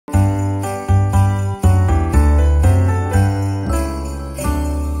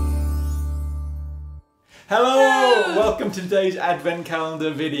Hello! Welcome to today's Advent Calendar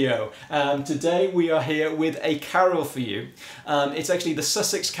video. Today we are here with a carol for you. It's actually the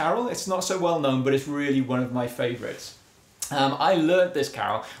Sussex Carol. It's not so well known, but it's really one of my favourites. I learnt this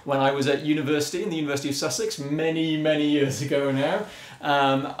carol when I was at university, in the University of Sussex, many years ago now.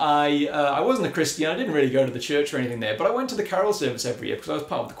 I wasn't a Christian, I didn't really go to the church or anything there, but I went to the carol service every year because I was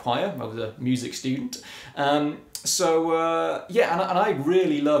part of the choir, I was a music student. Yeah, and I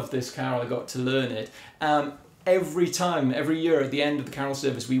really loved this carol. I got to learn it. Every year at the end of the carol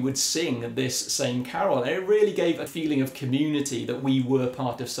service we would sing this same carol, and it really gave a feeling of community that we were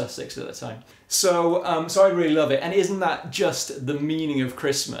part of Sussex at the time. So I really love it. And isn't that just the meaning of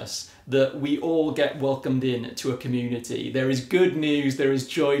Christmas? That we all get welcomed in to a community. There is good news, there is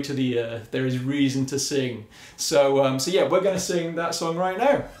joy to the earth, there is reason to sing. So yeah, we're going to sing that song right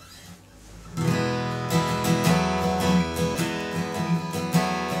now.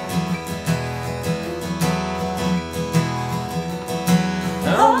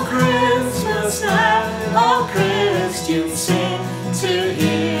 On Christmas night, all Christians sing to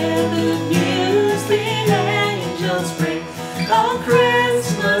hear the news the angels bring. On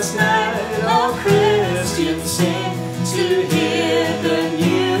Christmas night, all Christians sing to hear the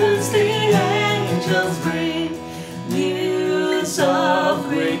news the angels bring. News of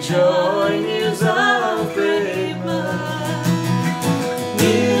great joy, news of great mirth,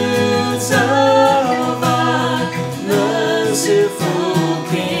 news of our merciful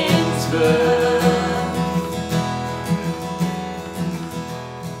King's birth.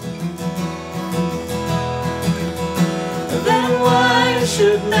 Then why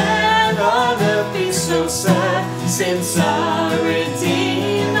should man on earth be so sad, since our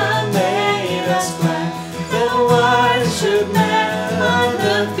Redeemer made us glad? Then why should man on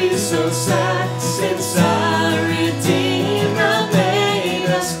earth be so sad, since our Redeemer made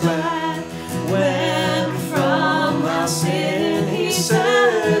us glad? When from our sin He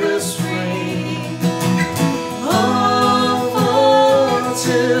set us free, all for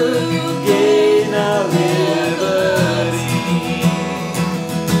to gain our liberty.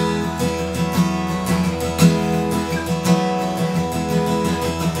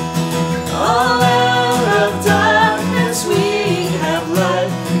 All out of darkness we have light,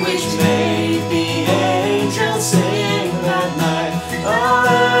 which made the angels sing that night. All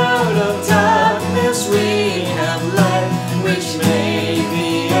out of darkness we have light, which made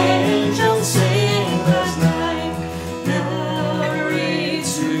the angels sing last night. Glory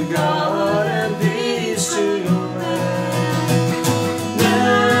to God and peace to man,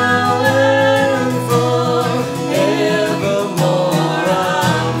 now and forevermore.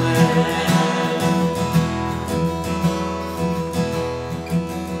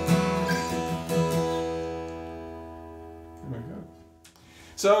 Amen.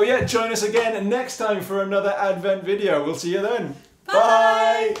 So yeah, join us again next time for another Advent video. We'll see you then.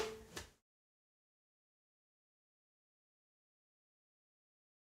 Bye. Bye.